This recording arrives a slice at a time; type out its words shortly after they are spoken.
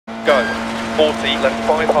go. 40, left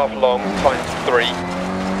 5 half long, times 3.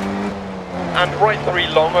 And right 3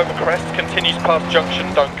 long over crest, continues past junction,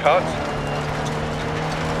 don't cut.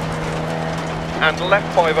 And left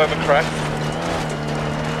 5 over crest.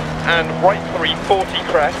 And right 3, 40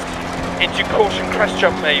 crest. Into caution, crest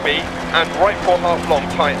jump maybe. And right 4 half long,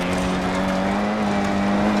 tightens.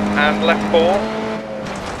 And left 4.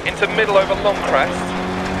 Into middle over long crest.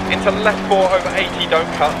 Into left 4 over 80,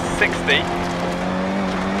 don't cut, 60.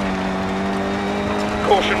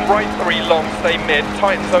 Caution, right 3 long, stay mid,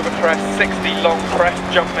 tightens over crest, 60 long crest,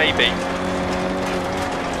 jump maybe.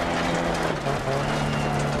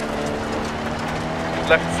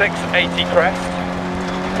 Left 6, 80 crest.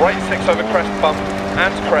 Right 6 over crest bump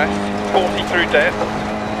and crest, 40 through dip.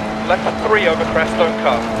 Left 3 over crest, don't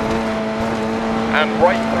cut. And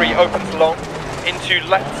right 3 opens long, into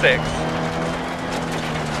left 6.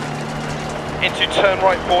 Into turn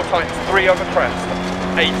right 4 tightens, 3 over crest,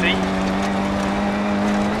 80.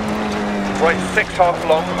 Right 6 half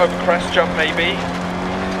long, over crest jump maybe.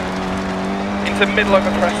 Into middle over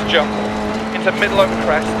crest jump. Into middle over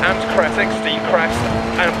crest and crest, 60 crest.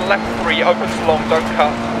 And left 3 opens long, don't cut.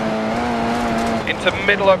 Into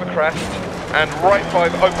middle over crest. And right 5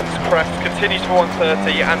 opens crest, continues for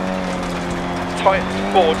 130 and tightens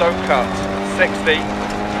 4, don't cut, 60.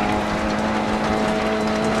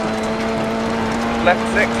 Left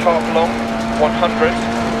 6 half long, 100.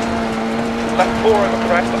 Left 4 over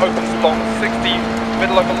crest, opens long, 60.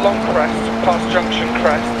 Middle over long crest, past junction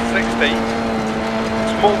crest, 60.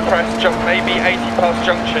 Small crest, jump maybe, 80 past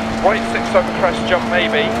junction. Right 6 over crest, jump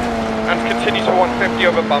maybe. And continues for 150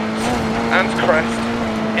 over bumps. And crest.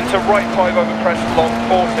 Into right 5 over crest, long,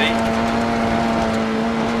 40.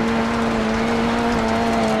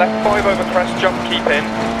 Left 5 over crest, jump, keep in,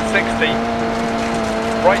 60.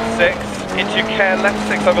 Right 6. Into care, left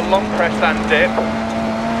 6 over long crest and dip.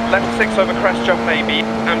 Left 6 over crest jump maybe,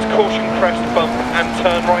 and caution crest bump and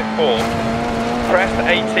turn right 4. Crest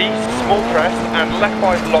 80, small crest and left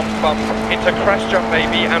 5 long bump into crest jump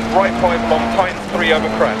maybe and right 5 long tightens 3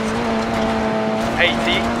 over crest.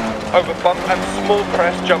 80 over bump and small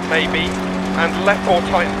crest jump maybe and left 4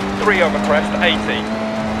 tightens 3 over crest, 80.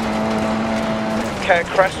 Care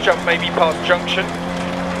crest jump maybe past junction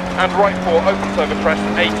and right 4 opens over crest,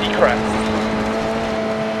 80 crest.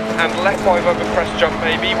 And left 5 over crest jump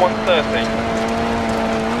maybe, 130.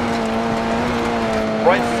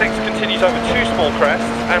 Right 6 continues over 2 small crests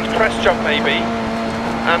and crest jump maybe.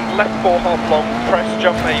 And left 4 half long, crest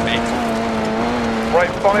jump maybe.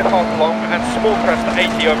 Right 5 half long and small crest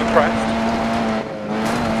 80 over crest.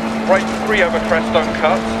 Right 3 over crest, don't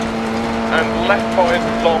cut. And left 5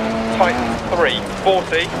 long, tightens 3,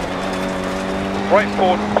 40. Right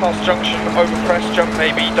 4 past junction, over crest jump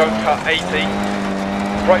maybe, don't cut, 80.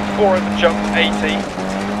 Right 4 over jump, 80.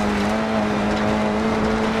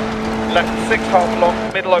 Left 6 half long,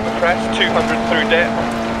 middle over crest, 200 through dip.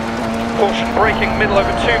 Caution braking middle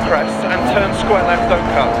over 2 crests and turn square left, don't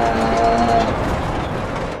cut.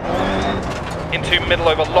 Into middle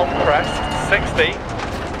over long crest, 60.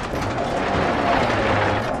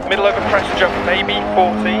 Middle over crest jump maybe,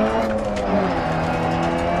 40.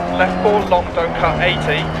 Left 4 long, don't cut,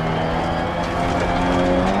 80.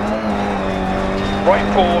 Right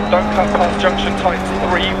 4, don't cut past junction, tightens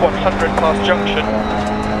 3, 100 past junction.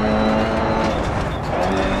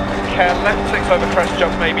 Care left 6 over crest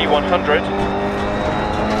jump maybe, 100.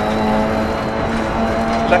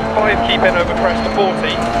 Left 5, keep in over crest,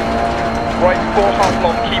 40. Right 4 half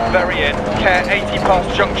long, keep very in. Care 80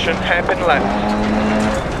 past junction, hairpin left.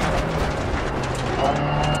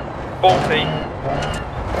 40.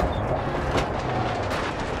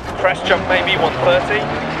 Crest jump maybe,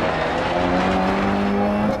 130.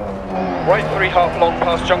 Right 3 half long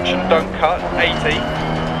past junction, don't cut, 80.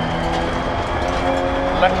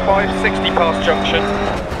 Left 5, 60 past junction.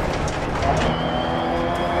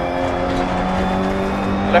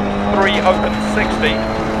 Left 3 open, 60.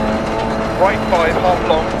 Right 5 half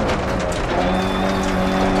long.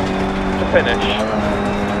 To finish.